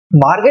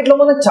Market లో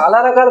మనకు చాలా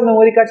రకాల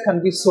మెమరీ కార్డ్స్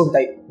కనిపిస్తూ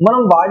ఉంటాయి.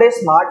 మనం వాడే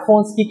స్మార్ట్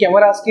ఫోన్స్ కి,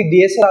 కెమెరాస్ కి,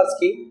 డిఎస్ఎల్ఆర్స్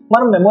కి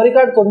మనం మెమరీ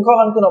కార్డ్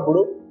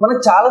కొనుక్కోవాలనుకున్నప్పుడు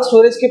మనకు చాలా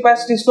స్టోరేజ్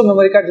కెపాసిటీస్ లో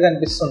మెమరీ కార్డ్స్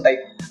కనిపిస్తుంటాయి.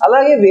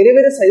 అలాగే వేరే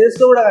వేరే సైజెస్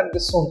లో కూడా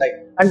కనిపిస్తూ ఉంటాయి.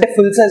 అంటే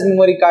full size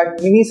memory card,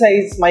 mini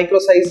size,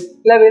 micro size,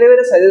 ఇలా వేరే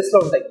వేరే సైజెస్ లో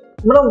ఉంటాయి.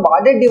 మనం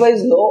వాడే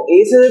డివైస్ లో ఏ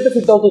సైజ్ అయితే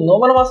ఫిట్ అవుతుందో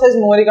మనం ఆ సైజ్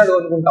మెమరీ కార్డ్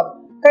కొనుక్కుంటాం.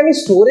 కానీ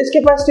స్టోరేజ్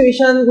కెపాసిటీ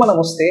విషయానికి మనం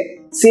వస్తే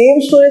సేమ్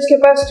స్టోరేజ్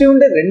కెపాసిటీ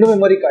ఉండే రెండు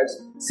మెమరీ కార్డ్స్,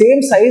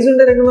 సేమ్ సైజ్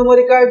ఉండే రెండు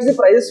మెమరీ కార్డ్స్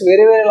ప్రైజెస్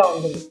వేరే వేరేలా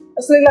ఉంటుంది.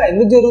 అసలు ఇలా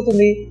ఎందుకు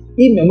జరుగుతుంది?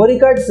 ఈ memory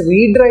cards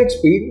read write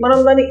speed మనం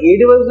దాన్ని ఏ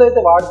డివైస్ లో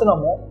అయితే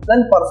వాడుతున్నామో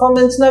దాని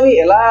పర్ఫార్మెన్స్ అవి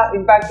ఎలా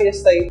ఇంపాక్ట్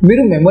చేస్తాయి?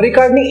 మీరు మెమరీ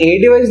కార్డ్ ని ఏ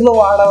డివైస్ లో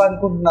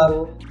వాడాలనుకుంటున్నారు,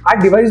 ఆ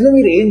డివైస్ లో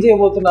మీరు ఏం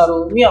చేయబోతున్నారు,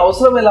 మీ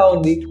అవసరం ఎలా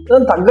ఉంది,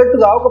 దానికి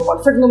తగ్గట్టుగా ఒక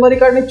పర్ఫెక్ట్ మెమరీ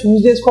కార్డ్ ని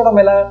చూస్ చేసుకోవడం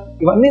ఎలా,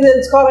 ఇవన్నీ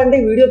తెలుసుకోవాలంటే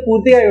ఈ వీడియో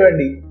పూర్తిగా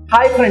ఇవ్వండి.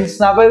 హాయ్ ఫ్రెండ్స్,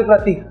 నా పేరు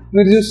ప్రతీక్,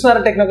 మీరు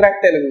చూస్తున్నారు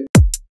టెక్నోక్రాక్ తెలుగు.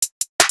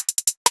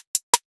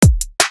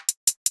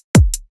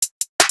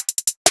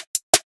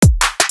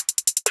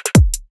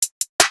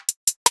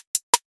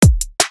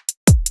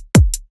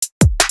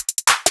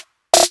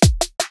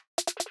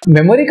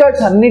 మెమరీ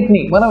కార్డ్స్ అన్నిటిని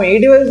మనం ఏ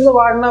డివైస్ లో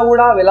వాడినా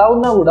కూడా ఎలా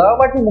ఉన్నా కూడా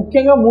వాటిని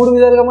ముఖ్యంగా మూడు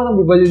విధాలుగా మనం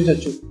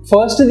విభజించవచ్చు.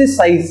 First the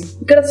size.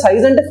 ఇక్కడ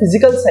సైజ్ అంటే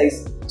physical size.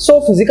 So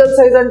physical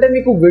size అంటే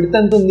మీకు విడ్త్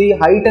ఎంత ఉంది,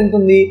 హైట్ ఎంత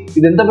ఉంది,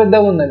 ఇది ఎంత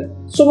పెద్దగా ఉందని.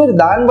 సో మీరు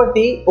దాన్ని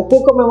బట్టి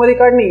ఒక్కొక్క మెమరీ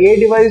కార్డ్ ని ఏ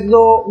డివైస్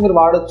లో మీరు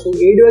వాడచ్చు,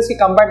 ఏ డివైస్ కి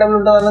కంపాటబుల్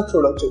ఉంటుంది అన్నది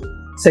చూడొచ్చు.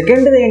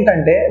 సెకండ్ది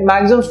ఏంటంటే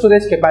మాక్సిమం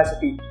స్టోరేజ్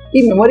కెపాసిటీ. ఈ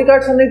మెమరీ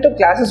కార్డ్స్ అన్నిటితో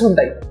క్లాసెస్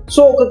ఉంటాయి.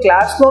 సో ఒక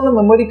క్లాస్ లో ఉన్న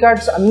మెమరీ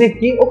కార్డ్స్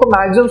అన్నిటికీ ఒక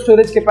మాక్సిమం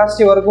స్టోరేజ్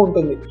కెపాసిటీ వరకు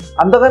ఉంటుంది.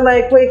 అంతకన్నా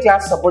ఎక్కువ ఈ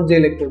class support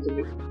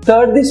చేయలేకపోతుంది.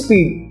 Third the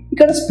speed.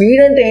 ఇక్కడ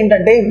స్పీడ్ అంటే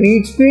ఏంటంటే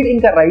రీడ్ స్పీడ్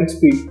ఇంకా రైట్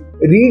స్పీడ్.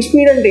 రీడ్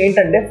స్పీడ్ అంటే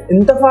ఏంటంటే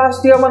ఎంత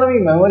ఫాస్ట్ గా మనం ఈ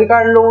మెమరీ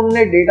కార్డ్ లో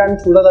ఉన్న డేటాని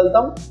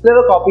చూడగలుగుతాం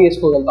లేదా కాపీ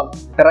చేసుకోగలుగుతాం.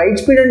 రైట్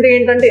స్పీడ్ అంటే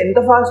ఏంటంటే ఎంత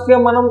ఫాస్ట్ గా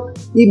మనం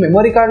ఈ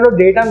మెమరీ కార్డ్ లో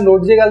డేటాను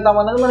లోడ్ చేయగలుగుతాం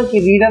అన్నది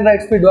మనకి రీడ్ అండ్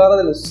రైట్ స్పీడ్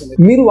ద్వారా తెలుస్తుంది.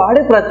 మీరు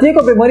వాడే ప్రతి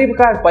ఒక్క మెమరీ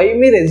కార్డ్ పై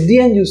మీరు ఎస్డి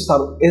అని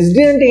చూస్తారు.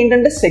 ఎస్డి అంటే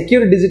ఏంటంటే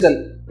సెక్యూర్ డిజిటల్.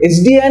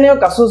 ఎస్డి అనే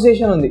ఒక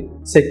అసోసియేషన్ ఉంది.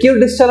 సెక్యూర్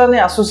డిజిటల్ అనే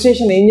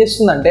అసోసియేషన్ ఏం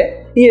చేస్తుందంటే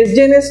ఈ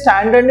ఎస్డి అనే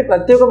స్టాండర్డ్ ని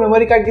ప్రతి ఒక్క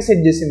మెమరీ కార్డ్ కి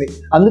సెట్ చేసింది.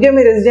 అందుకే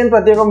మీరు ఎస్డి అని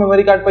ప్రతి ఒక్క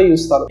మెమరీ కార్డ్ పై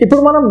చూస్తారు.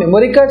 ఇప్పుడు మనం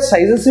మెమరీ కార్డ్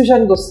సైజెస్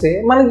విషయానికి వస్తే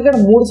మనకి ఇక్కడ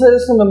 3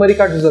 సైజెస్ మెమరీ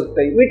కార్డ్స్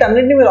దొరుకుతాయి.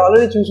 వీటన్నింటినీ మీరు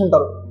ఆల్రెడీ చూసి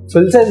ఉంటారు.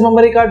 ఫుల్ సైజ్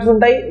మెమరీ కార్డ్స్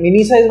ఉంటాయి,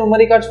 మినీ సైజ్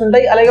మెమరీ కార్డ్స్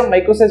ఉంటాయి, అలాగే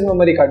మైక్రో సైజ్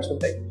మెమరీ కార్డ్స్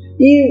ఉంటాయి.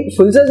 ఈ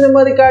ఫుల్ సైజ్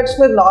మెమరీ కార్డ్స్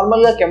మీరు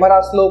నార్మల్ గా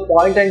కెమెరాస్ లో,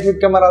 పాయింట్ అండ్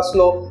షూట్ కెమెరాస్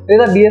లో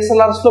లేదా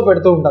డిఎస్ఎల్ఆర్స్ లో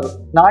పెడుతూ ఉంటారు.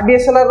 నా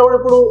డిఎస్ఎల్ఆర్ లో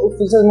ఇప్పుడు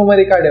ఫుల్ సైజ్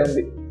మెమరీ కార్డే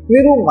ఉంది.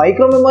 మీరు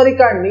మైక్రో మెమరీ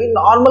కార్డ్ ని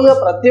నార్మల్ గా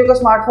ప్రతి ఒక్క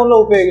స్మార్ట్ ఫోన్ లో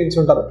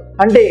ఉపయోగించుంటారు.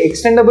 అంటే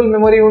ఎక్స్టెండబుల్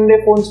మెమరీ ఉండే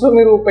ఫోన్స్ లో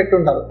మీరు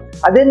పెట్టుంటారు.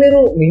 అదే మీరు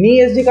మినీ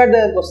ఎస్డి కార్డ్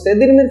దగ్గరకు వస్తే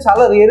దీన్ని మీరు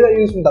చాలా రేర్ గా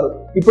యూస్ ఉంటారు.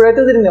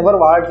 ఇప్పుడైతే దీన్ని ఎవరు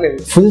వాడట్లేదు.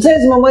 ఫుల్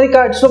సైజ్ మెమరీ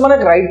కార్డ్స్ లో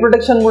మనకు రైట్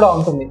ప్రొటెక్షన్ కూడా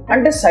ఉంటుంది.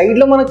 అంటే సైడ్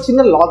లో మనకు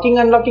చిన్న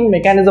లాకింగ్ అన్లాకింగ్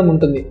మెకానిజం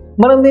ఉంటుంది.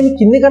 మనం దీన్ని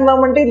కిందికి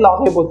అన్నామంటే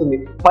లాక్ అయిపోతుంది,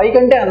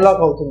 పైకంటే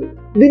అన్లాక్ అవుతుంది.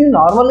 దీన్ని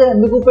నార్మల్ గా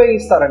ఎందుకు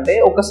ఉపయోగిస్తారంటే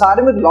ఒకసారి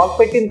మీరు లాక్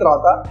పెట్టిన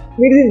తర్వాత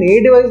మీరు దీన్ని ఏ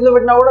డివైస్ లో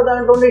పెట్టినా కూడా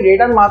దాంట్లో ఉండే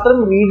డేటాను మాత్రం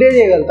రీడే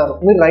చేయగలుగుతారు,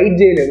 మీరు రైట్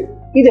చేయలేరు.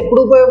 ఇది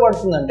ఎప్పుడు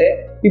ఉపయోగపడుతుందంటే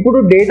ఇప్పుడు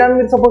డేటాను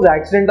మీరు సపోజ్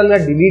యాక్సిడెంటల్ గా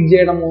డిలీట్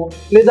చేయడము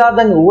లేదా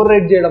దాన్ని ఓవర్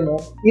రైట్ చేయడము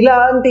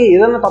ఇలాంటి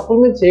ఏదైనా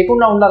తప్పులు మీరు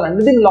చేయకుండా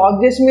ఉండాలంటే దీన్ని లాక్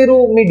చేసి మీరు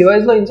మీ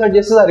డివైస్ లో ఇన్సర్ట్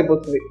చేస్తే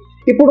సరిపోతుంది.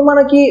 ఇప్పుడు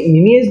మనకి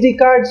మినీ ఎస్డి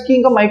కార్డ్స్ కి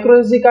ఇంకా మైక్రో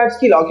ఎస్డి కార్డ్స్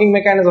కి లాకింగ్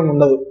మెకానిజం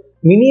ఉండదు.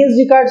 మినీ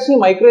ఎస్డి కార్డ్స్ ని,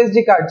 మైక్రో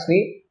ఎస్డి కార్డ్స్ ని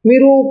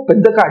మీరు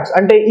పెద్ద కార్డ్స్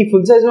అంటే ఈ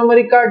ఫుల్ సైజ్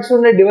మెమరీ కార్డ్స్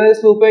ఉండే డివైస్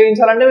లో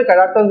ఉపయోగించాలంటే మీకు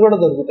అడాప్టర్స్ కూడా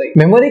దొరుకుతాయి.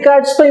 మెమరీ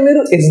కార్డ్స్ పై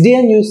మీరు ఎస్డి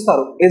అని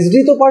చూస్తారు.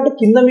 ఎస్డితో పాటు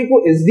కింద మీకు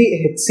SD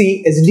HC,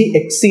 SD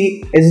ఎక్సి,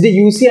 SD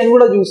you see అని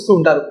కూడా చూస్తూ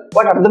ఉంటారు.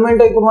 వాటి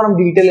అర్థమేంటో ఇప్పుడు మనం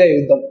డీటెయిల్ గా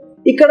చూద్దాం.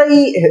 ఇక్కడ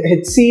ఈ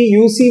హెచ్సి,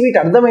 యూసి వీటి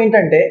అర్థం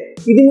ఏంటంటే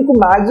ఇది మీకు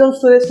మాక్సిమం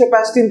స్టోరేజ్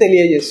కెపాసిటీని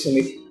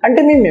తెలియజేస్తుంది. అంటే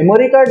మీ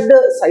మెమరీ కార్డ్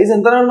సైజ్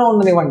ఎంతనన్నా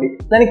ఉండనివ్వండి,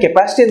 దాని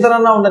కెపాసిటీ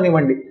ఎంతనన్నా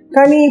ఉండనివ్వండి,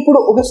 కానీ ఇప్పుడు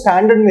ఒక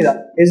స్టాండర్డ్ మీద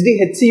ఎస్డి,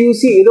 హెచ్సి,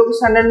 యూసి ఏదో ఒక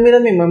స్టాండర్డ్ మీద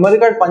మీ మెమరీ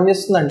కార్డ్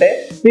పనిచేస్తుందంటే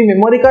మీ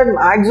మెమరీ కార్డ్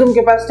మాక్సిమం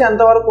కెపాసిటీ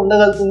అంతవరకు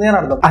ఉండగలుగుతుంది అని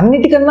అర్థం.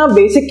 అన్నిటికన్నా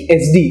బేసిక్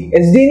ఎస్డి.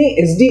 ఎస్డిని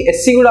ఎస్డి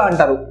ఎస్సి కూడా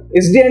అంటారు.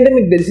 ఎస్డి అంటే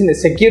మీకు తెలిసిందే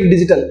సెక్యూర్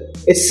డిజిటల్.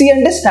 ఎస్సి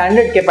అంటే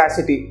స్టాండర్డ్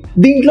కెపాసిటీ.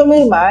 దీంట్లో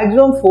మీరు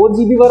మాక్సిమం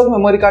 4GB వరకు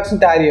మెమరీ కార్డ్స్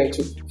ని తయారు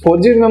చేయొచ్చు.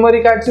 4GB మెమరీ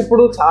కార్డ్స్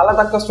ఇప్పుడు చాలా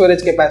తక్కువ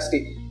స్టోరేజ్ కెపాసిటీ.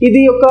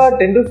 ఇది ఒక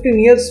 10-15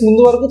 years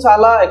ముందు వరకు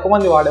చాలా ఎక్కువ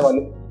మంది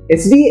వాడేవాళ్ళు.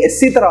 ఎస్డి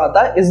ఎస్సి తర్వాత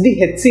ఎస్డి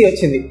హెచ్సి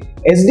వచ్చింది.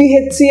 ఎస్డి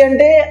హెచ్సి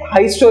అంటే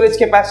హై స్టోరేజ్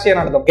కెపాసిటీ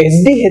అని అర్థం.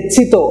 ఎస్డి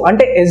హెచ్సితో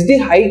అంటే ఎస్డి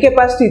హై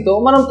కెపాసిటీతో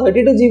మనం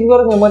 32GB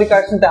వరకు మెమరీ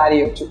కార్డ్స్ ని తయారు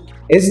చేయొచ్చు.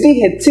 ఎస్డి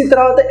హెచ్సి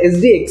తర్వాత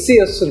ఎస్డి ఎక్సి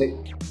వస్తుంది.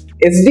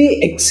 ఎస్డి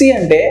ఎక్సి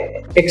అంటే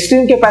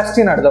ఎక్స్ట్రీమ్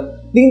కెపాసిటీ అని అర్థం.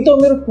 దీంతో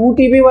మీరు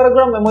 2TB వరకు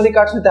కూడా మెమరీ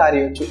కార్డ్స్ ని తయారు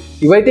చేయొచ్చు.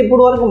 ఇవైతే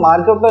ఇప్పుడు వరకు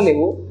మార్కెట్ లో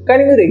లేవు,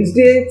 కానీ మీరు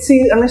ఎస్డిహెచ్సి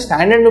అనే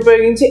స్టాండర్డ్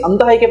ఉపయోగించి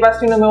అంత హై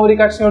కెపాసిటీ ఉన్న మెమరీ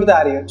కార్డ్స్ ని కూడా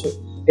తయారు చేయొచ్చు.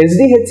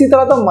 ఎస్డిహెచ్సి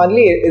తర్వాత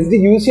మళ్ళీ ఎస్డి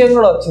యూసి అని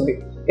కూడా వచ్చింది.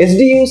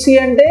 ఎస్డియూసి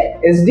అంటే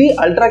ఎస్డి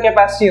అల్ట్రా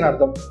కెపాసిటీ అని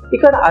అర్థం.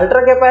 ఇక్కడ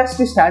అల్ట్రా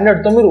కెపాసిటీ స్టాండర్డ్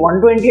తో మీరు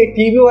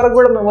 128TB వరకు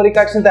కూడా మెమరీ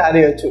కార్డ్స్ ని తయారు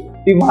చేయొచ్చు.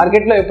 ఈ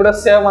మార్కెట్ లో ఎప్పుడు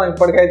వస్తాయో మనం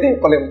ఇప్పటికైతే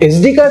చెప్పలేము.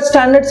 ఎస్డి కార్డ్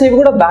స్టాండర్డ్స్ ఇవి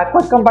కూడా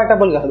బ్యాక్వర్డ్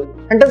కంపాటబుల్ కాదు.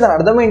 అంటే దాని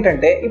అర్థం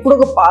ఏంటంటే ఇప్పుడు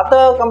ఒక పాత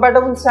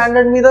కంపాటబుల్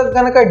స్టాండర్డ్ మీద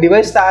కనుక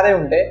డివైస్ తయారై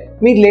ఉంటే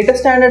మీరు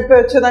లేటెస్ట్ స్టాండర్డ్ పై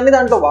వచ్చేదాన్ని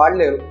దాంట్లో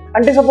వాడలేరు.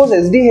 అంటే సపోజ్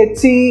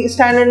SDHC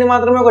స్టాండర్డ్ ని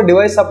మాత్రమే ఒక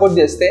డివైస్ సపోర్ట్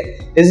చేస్తే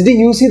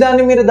SDUC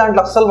దాన్ని మీరు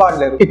దాంట్లో అస్సలు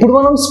వాడలేరు. ఇప్పుడు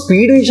మనం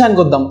స్పీడ్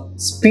విషయానికి వద్దాం.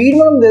 స్పీడ్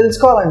మనం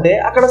తెలుసుకోవాలంటే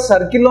అక్కడ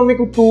సర్కిల్లో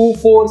మీకు 2,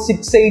 4,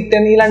 6, 8,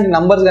 10 ఇలాంటి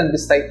నంబర్స్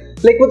కనిపిస్తాయి.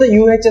 లేకపోతే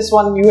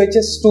UHS1,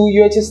 UHS2,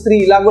 UHS3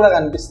 ఇలా కూడా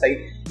కనిపిస్తాయి.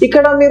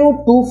 ఇక్కడ మీరు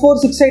 2, 4,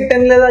 6, 8,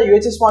 10 లేదా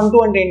UHS1,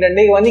 2 అంటే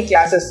ఏంటంటే ఇవన్నీ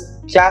classes.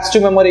 Class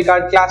 2 memory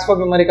card, class 4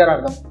 memory card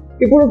అర్థం.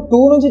 ఇప్పుడు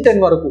 2 నుంచి 10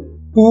 వరకు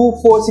 2,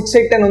 4, 6,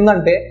 8, 10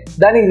 ఉందంటే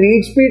దాని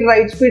రీడ్ స్పీడ్,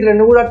 రైట్ స్పీడ్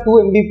రెండు కూడా 2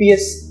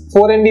 Mbps,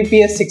 4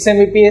 Mbps, 6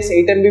 Mbps,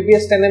 8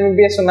 Mbps, 10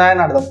 Mbps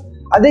ఉన్నాయని అర్థం.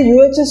 అదే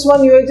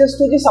UHS1,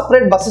 UHS2కి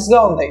సపరేట్ బస్సెస్ గా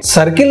ఉంటాయి.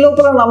 సర్కిల్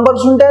లోపల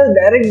నంబర్స్ ఉంటే అది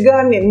డైరెక్ట్ గా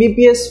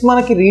Mbps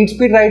మనకి రీడ్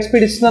స్పీడ్, రైట్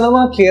స్పీడ్ ఇస్తుందన్నది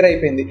మనకు క్లియర్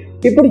అయిపోయింది.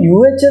 ఇప్పుడు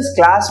UHS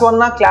క్లాస్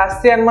 1, క్లాస్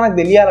 3 అని మనకు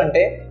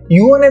తెలియాలంటే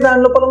U అనే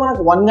దాని లోపల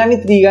మనకు 1 కానీ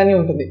 3 కానీ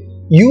ఉంటుంది.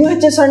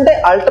 UHS అంటే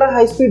అల్ట్రా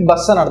హై స్పీడ్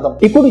బస్ అని అర్థం.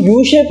 ఇప్పుడు U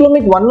షేప్ లో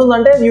మీకు 1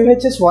 ఉందంటే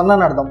UHS1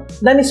 అని అర్థం.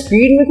 దాని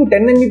స్పీడ్ మీకు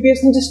 10 Mbps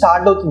నుంచి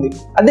స్టార్ట్ అవుతుంది.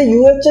 అదే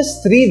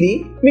UHS3ది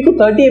మీకు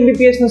 30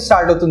 Mbps నుంచి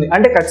స్టార్ట్ అవుతుంది.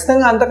 అంటే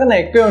ఖచ్చితంగా అంతకన్నా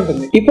ఎక్కువే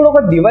ఉంటుంది. ఇప్పుడు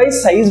ఒక డివైస్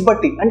సైజ్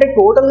బట్టి అంటే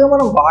టోటల్ గా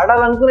మనం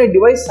వాడాలనుకునే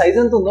డివైస్ సైజ్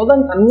ఎంత ఉందో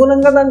దానికి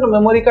అనుగుణంగా దాంట్లో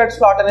మెమరీ కార్డ్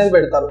స్లాట్ అనేది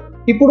పెడతారు.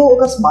 ఇప్పుడు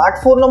ఒక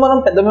స్మార్ట్ ఫోన్ లో మనం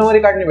పెద్ద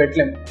మెమరీ కార్డ్ ని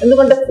పెట్టలేము.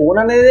 ఎందుకంటే ఫోన్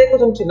అనేది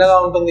కొంచెం చిన్నగా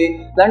ఉంటుంది.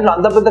 దాంట్లో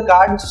అంత పెద్ద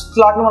కార్డ్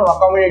స్లాట్ ని మనం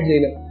అకామిడేట్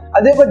చేయలేము.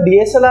 అదే ఒక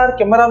DSLR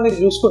కెమెరా మీరు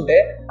చూసుకుంటే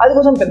అది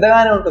కొంచెం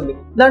పెద్దగానే ఉంటుంది.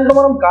 దాంట్లో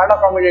మనం కార్డ్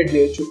అకామిడేట్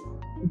చేయొచ్చు.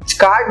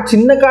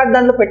 చిన్న కార్డ్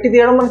దాంట్లో పెట్టి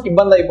తీయడం మనకి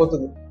ఇబ్బంది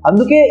అయిపోతుంది.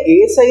 అందుకే ఏ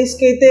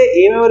సైజ్కి అయితే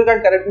ఏ మెమరీ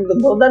కార్డ్ కరెక్ట్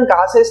ఉంటుందో దానికి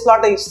ఆ సైజ్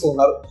స్లాట్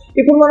ఇస్తున్నారు.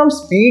 ఇప్పుడు మనం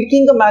స్పీడ్కి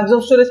ఇంకా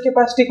మాక్సిమం స్టోరేజ్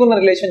కెపాసిటీకి ఉన్న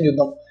రిలేషన్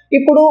చూద్దాం.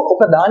 ఇప్పుడు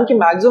ఒక దానికి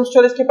మాక్సిమం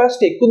స్టోరేజ్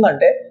కెపాసిటీ ఎక్కువ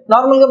ఉందంటే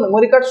నార్మల్గా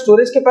మెమరీ కార్డ్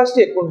స్టోరేజ్ కెపాసిటీ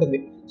ఎక్కువ ఉంటుంది.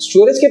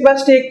 స్టోరేజ్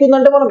కెపాసిటీ ఎక్కువ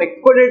ఉందంటే మనం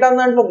ఎక్కువ డేటా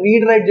దాంట్లో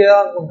రీడ్ రైట్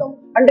చేయాలనుకుంటాం.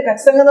 అంటే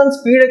ఖచ్చితంగా దాని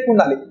స్పీడ్ ఎక్కువ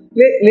ఉండాలి.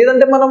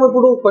 లేదంటే మనం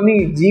ఇప్పుడు కొన్ని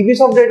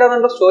జీబీస్ ఆఫ్ డేటా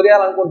దాంట్లో స్టోర్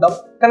చేయాలనుకుంటాం,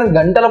 కానీ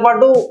గంటల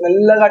పాటు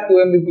మెల్లగా 2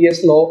 Mbps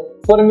లో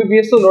 4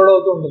 Mbps లో లోడ్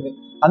అవుతూ ఉంటుంది.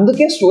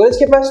 అందుకే స్టోరేజ్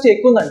కెపాసిటీ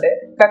ఎక్కువ ఉందంటే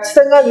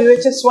ఖచ్చితంగా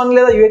UHS1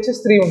 లేదా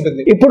UHS3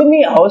 ఉంటుంది. ఇప్పుడు మీ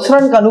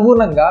అవసరానికి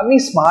అనుగుణంగా మీ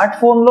స్మార్ట్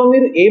ఫోన్ లో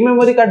మీరు ఏ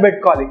మెమరీ కార్డ్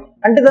పెట్టుకోవాలి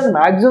అంటే దాని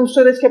మాక్సిమం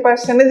స్టోరేజ్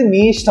కెపాసిటీ అనేది మీ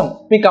ఇష్టం,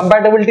 మీ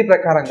కంపాటబిలిటీ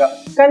ప్రకారంగా.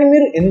 కానీ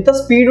మీరు ఎంత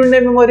స్పీడ్ ఉండే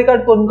మెమరీ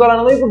కార్డ్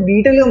కొనుక్కోవాలన్నది ఇప్పుడు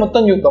డీటెయిల్ గా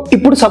మొత్తం చూద్దాం.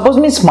 ఇప్పుడు సపోజ్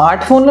మీ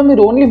స్మార్ట్ ఫోన్ లో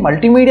మీరు ఓన్లీ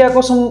మల్టీమీడియా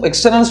కోసం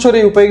ఎక్స్టర్నల్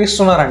స్టోరేజ్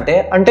ఉపయోగిస్తున్నారంటే,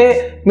 అంటే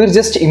మీరు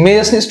జస్ట్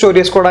ఇమేజెస్ ని స్టోర్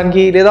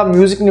చేసుకోవడానికి లేదా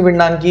మ్యూజిక్ ని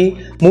వినడానికి,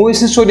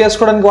 మూవీస్ ని స్టోర్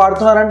చేసుకోవడానికి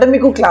వాడుతున్నారంటే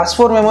మీకు క్లాస్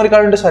 4 మెమరీ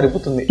కార్డ్ ఉంటే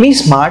సరిపోతుంది. మీ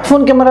స్మార్ట్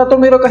ఫోన్ కెమెరాతో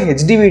మీరు ఒక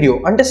HD వీడియో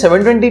అంటే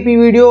 720p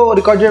వీడియో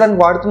రికార్డ్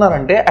చేయడానికి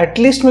వాడుతున్నారంటే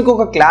అట్లీస్ట్ మీకు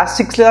ఒక క్లాస్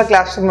 6 లేదా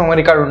క్లాస్ 7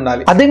 మెమరీ కార్డ్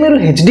ఉండాలి. అదే మీరు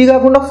HD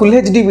కాకుండా ఫుల్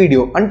HD వీడియో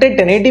అంటే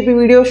 1080p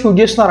వీడియో షూట్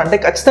చేస్తున్నారంటే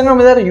ఖచ్చితంగా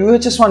మీ దగ్గర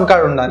UHS1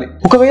 కార్డ్ ఉండాలి.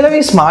 ఒకవేళ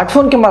మీ స్మార్ట్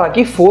ఫోన్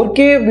కెమెరాకి 4K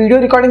వీడియో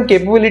రికార్డింగ్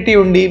కేపబిలిటీ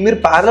ఉండి మీరు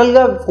ప్యారల్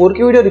గా 4K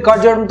వీడియో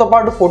రికార్డ్ చేయడంతో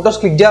పాటు ఫోటోస్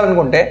క్లిక్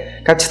చేయాలనుకుంటే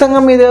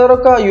ఖచ్చితంగా మీ దగ్గర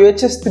ఒక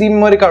UHS3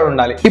 మెమరీ కార్డ్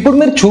ఉండాలి. ఇప్పుడు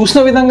మీరు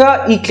చూసిన విధంగా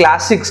ఈ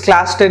క్లాస్ 6,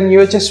 క్లాస్ 10,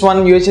 UHS1,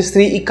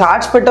 UHS3 ఈ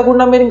కార్డ్స్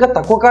పెట్టకుండా మీరు ఇంకా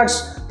తక్కువ కార్డ్స్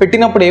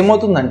పెట్టినప్పుడు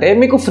ఏమవుతుందంటే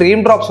మీకు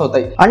ఫ్రేమ్ డ్రాప్స్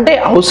అవుతాయి. అంటే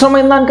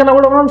అవసరమైన దానికన్నా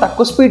కూడా మనం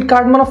తక్కువ స్పీడ్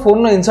కార్డ్ మన ఫోన్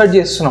లో ఇన్సర్ట్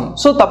చేస్తున్నాం.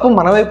 సో తప్పు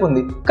మన వైపు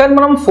ఉంది, కానీ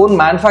మనం ఫోన్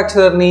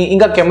మ్యానుఫ్యాక్చరర్ ని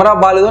ఇంకా కెమెరా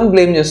బాగాలేదు అని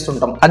బ్లేమ్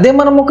చేస్తుంటాం. అదే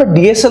మనం ఒక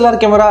DSLR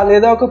కెమెరా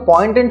లేదా ఒక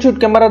పాయింట్ అండ్ షూట్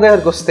కెమెరా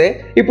దగ్గరకు వస్తే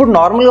ఇప్పుడు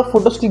నార్మల్ గా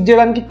ఫోటోస్ క్లిక్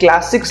చేయడానికి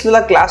క్లాస్ 6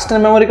 లేదా క్లాస్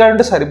 10 మెమరీ కార్డ్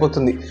ఉంటే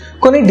సరిపోతుంది.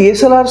 కొన్ని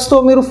DSLRs తో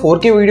మీరు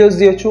 4K వీడియోస్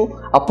తీయొచ్చు.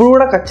 అప్పుడు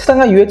కూడా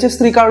ఖచ్చితంగా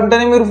UHS3 కార్డ్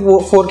ఉంటేనే మీరు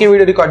 4K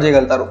వీడియో రికార్డ్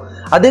చేయగలుగుతారు.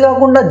 అదే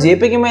కాకుండా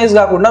JPEG ఇమేజ్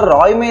కాకుండా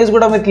RAW ఇమేజ్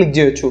కూడా మీరు క్లిక్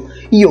చేయొచ్చు.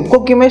 ఈ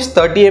ఒక్కొక్క ఇమేజ్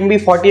 30 MB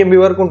 40 MB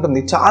వరకు ఉంటుంది.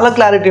 చాలా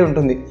క్లారిటీ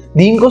ఉంటుంది.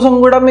 దీనికోసం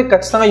కూడా మీకు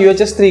ఖచ్చితంగా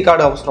UHS3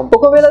 కార్డ్ అవసరం.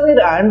 ఒకవేళ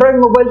మీరు ఆండ్రాయిడ్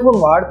మొబైల్ ఫోన్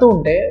వాడుతూ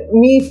ఉంటే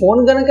మీ ఫోన్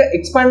కనుక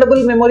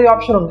ఎక్స్పాండబుల్ మెమరీ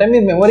ఆప్షన్ ఉంటే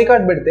మీరు మెమరీ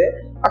కార్డ్ పెడితే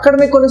అక్కడ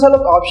మీకు కొన్నిసార్లు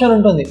ఒక ఆప్షన్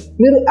ఉంటుంది,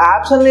 మీరు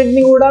యాప్స్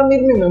అన్నింటినీ కూడా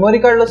మీరు మీ మెమరీ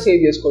కార్డ్లో సేవ్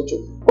చేసుకోవచ్చు.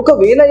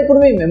 ఒకవేళ ఇప్పుడు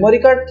మీ memory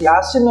card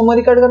class 10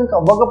 memory card కనుక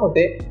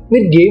అవ్వకపోతే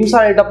మీరు గేమ్స్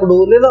ఆడేటప్పుడు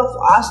లేదా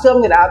ఫాస్ట్గా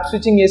మీరు యాప్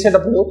స్విచ్చింగ్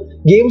చేసేటప్పుడు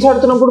గేమ్స్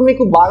ఆడుతున్నప్పుడు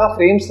మీకు బాగా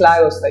ఫ్రేమ్స్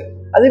లాగ్ వస్తాయి.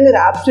 అదే మీరు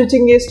యాప్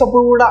స్విచ్చింగ్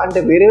చేసేటప్పుడు కూడా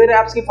అంటే వేరే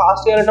యాప్స్కి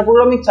ఫాస్ట్ చేసేటప్పుడు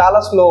కూడా మీకు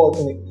చాలా స్లో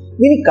అవుతుంది.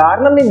 దీనికి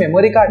కారణం మీ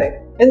మెమరీ కార్డే.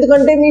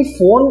 ఎందుకంటే మీ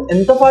ఫోన్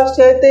ఎంత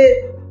ఫాస్ట్గా అయితే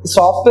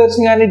సాఫ్ట్వేర్స్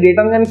కానీ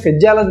డేటాను కానీ ఫెచ్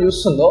చేయాలని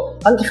చూస్తుందో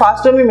అంత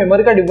ఫాస్ట్గా మీ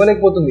మెమరీ కార్డ్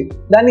ఇవ్వలేకపోతుంది.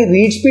 దాని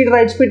రీడ్ స్పీడ్,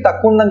 రైట్ స్పీడ్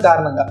తక్కువ ఉండడం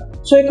కారణంగా.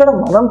 సో ఇక్కడ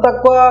మనం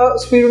తక్కువ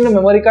స్పీడ్ ఉన్న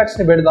మెమరీ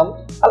కార్డ్స్ని పెడదాం.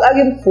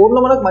 అలాగే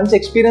ఫోన్లో మనకు మంచి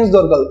ఎక్స్పీరియన్స్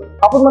దొరకదు.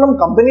 అప్పుడు మనం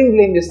కంపెనీని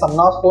బ్లేమ్ చేస్తాం,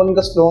 నా ఫోన్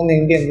ఇంకా స్లో ఉంది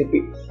ఏంటి అని చెప్పి.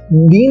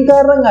 దీని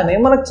కారణంగానే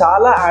మనకు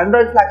చాలా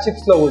ఆండ్రాయిడ్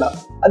ఫ్లాగ్షిప్స్లో కూడా,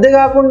 అదే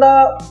కాకుండా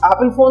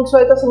యాపిల్ ఫోన్స్లో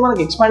అయితే అసలు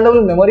మనకి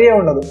ఎక్స్పాండబుల్ మెమరీయే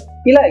ఉండదు.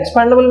 ఇలా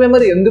ఎక్స్పాండబుల్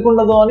మెమరీ ఎందుకు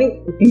ఉండదు అని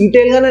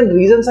డీటెయిల్గా నేను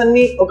రీజన్స్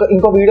అన్ని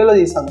ఇంకో వీడియోలో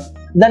తీస్తాను.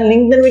 దాని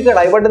లింక్ నేను మీకు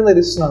ఐ బటన్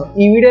దగ్గర ఇస్తున్నాను.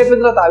 ఈ వీడియో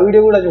అయిపోయిన తర్వాత ఆ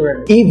వీడియో కూడా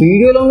చూడండి. ఈ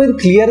వీడియోలో మీరు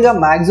క్లియర్గా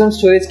మాక్సిమం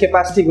స్టోరేజ్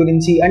కెపాసిటీ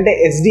గురించి అంటే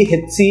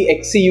SDHC,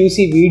 XCUC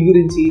వీటి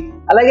గురించి,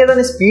 అలాగే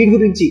దాని స్పీడ్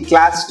గురించి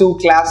క్లాస్ 2,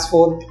 క్లాస్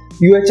 4,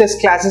 UHS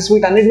క్లాసెస్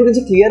వీటన్నిటి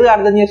గురించి క్లియర్గా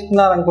అర్థం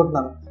చేసుకున్నారు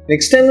అనుకుంటున్నాను.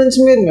 నెక్స్ట్ టైం నుంచి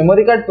మీరు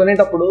మెమరీ కార్డ్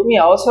కొనేటప్పుడు మీ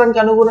అవసరానికి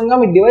అనుగుణంగా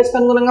మీ డివైస్కి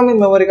అనుగుణంగా మీరు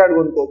మెమరీ కార్డ్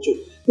కొనుక్కోవచ్చు.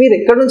 మీరు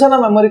ఎక్కడి నుంచైనా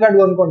మెమరీ కార్డ్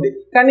కొనుక్కోండి,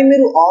 కానీ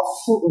మీరు ఆఫ్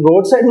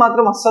రోడ్ సైడ్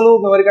మాత్రం అస్సలు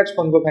మెమరీ కార్డ్స్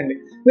కొనుక్కోకండి.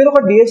 మీరు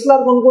ఒక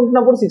డిఎస్ఎల్ఆర్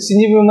కొనుక్కుంటున్నప్పుడు 16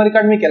 GB మెమరీ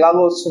కార్డ్ మీకు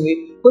ఎలాగో వస్తుంది.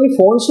 కొన్ని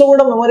ఫోన్స్లో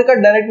కూడా మెమరీ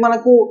కార్డ్ డైరెక్ట్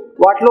మనకు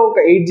వాటిలో ఒక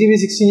 8 GB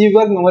 16 GB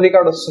వరకు మెమరీ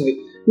కార్డ్ వస్తుంది.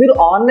 మీరు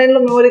ఆన్లైన్లో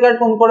మెమరీ కార్డ్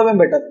కొనుక్కోవడమే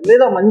బెటర్,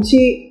 లేదా మంచి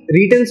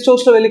రీటైల్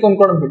స్టోర్స్లో వెళ్ళి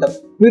కొనుక్కోవడం బెటర్.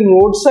 మీరు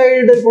రోడ్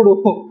సైడ్ ఇప్పుడు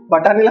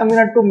బఠానీలు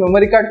అమ్మినట్టు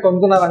మెమరీ కార్డ్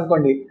కొనుక్కున్నారు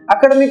అనుకోండి,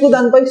 అక్కడ మీకు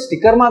దానిపై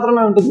స్టిక్కర్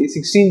మాత్రమే ఉంటుంది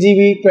 16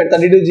 GB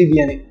 32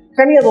 GB అని,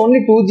 కానీ అది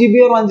ఓన్లీ 2 GB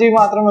or 1 GB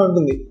మాత్రమే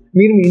ఉంటుంది.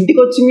 మీరు మీ ఇంటికి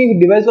వచ్చి మీ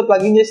డివైస్లో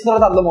ప్లగిన్ చేసిన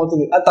తర్వాత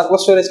అర్థమవుతుంది అది తక్కువ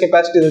స్టోరేజ్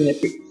కెపాసిటీ అని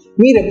చెప్పి.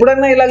 మీరు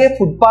ఎప్పుడైనా ఇలాగే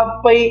ఫుట్పాత్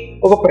పై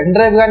ఒక పెన్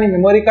డ్రైవ్ కానీ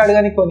మెమరీ కార్డ్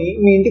కానీ కొని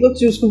మీ ఇంటికి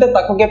వచ్చి చూసుకుంటే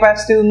తక్కువ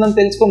కెపాసిటీ ఉందని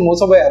తెలుసుకొని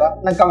మోసపోయారా?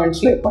 నాకు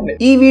కమెంట్స్లో చెప్పండి.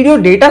 ఈ వీడియో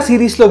డేటా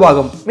సిరీస్లో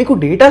భాగం. మీకు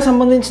డేటా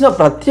సంబంధించిన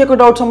ప్రతి ఒక్క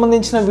డౌట్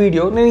సంబంధించిన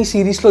వీడియో నేను ఈ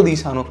సిరీస్లో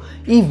తీసాను.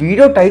 ఈ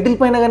వీడియో టైటిల్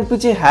పైన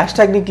కనిపించే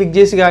 #ని క్లిక్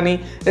చేసి కానీ,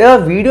 లేదా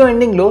వీడియో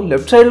ఎండింగ్లో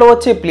లెఫ్ట్ సైడ్లో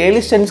వచ్చే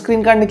ప్లేలిస్ట్ ఎండ్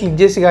స్క్రీన్ కార్డ్ని క్లిక్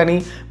చేసి కానీ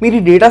మీరు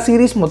ఈ డేటా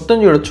సిరీస్ మొత్తం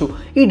చూడొచ్చు.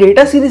 ఈ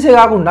డేటా సిరీసే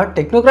కాకుండా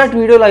టెక్నోక్రాట్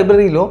వీడియో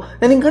లైబ్రరీలో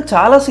నేను ఇంకా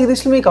చాలా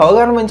సిరీస్లు మీకు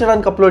అవగాహన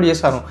పెంచడానికి అప్లోడ్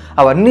చేశాను.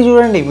 అవన్నీ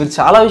చూడండి, మీరు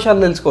చాలా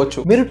విషయాలు తెలుసుకోవచ్చు.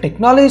 మీరు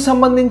టెక్నాలజీ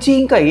సంబంధించి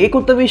ఇంకా ఏ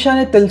కొత్త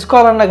విషయాన్ని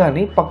తెలుసుకోవాలన్నా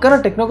కానీ పక్కన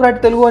టెక్నోక్రాట్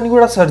తెలుగు అని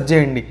కూడా సెర్చ్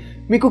చేయండి.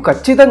 మీకు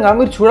ఖచ్చితంగా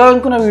మీరు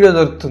చూడాలనుకున్న వీడియో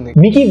దొరుకుతుంది.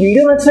 మీకు ఈ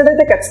వీడియో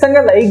నచ్చినట్టయితే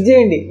ఖచ్చితంగా లైక్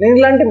చేయండి. నేను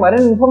ఇలాంటి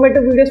మరిన్ని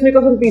ఇన్ఫర్మేటివ్ వీడియోస్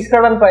మీకోసం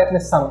తీసుకురావడానికి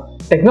ప్రయత్నిస్తాను.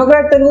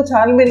 టెక్నోక్రాట్ తెలుగు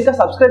ఛానల్ మీరు ఇంకా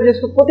సబ్స్క్రైబ్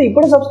చేసుకోకపోతే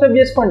ఇప్పుడు సబ్స్క్రైబ్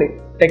చేసుకోండి.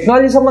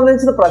 టెక్నాలజీ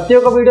సంబంధించిన ప్రతి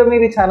ఒక్క వీడియో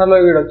మీరు ఈ ఛానల్లో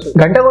చూడొచ్చు.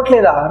 గంట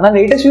కొట్టలేదా? నా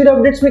లేటెస్ట్ వీడియో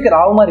అప్డేట్స్ మీకు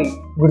రావు. మరి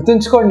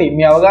గుర్తుంచుకోండి,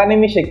 మీ అవగాహన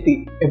మీ శక్తి.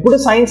 ఎప్పుడు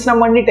సైన్స్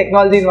నమ్మండి,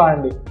 టెక్నాలజీని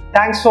వాడండి.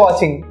 Thanks for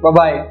watching.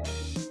 బాయ్.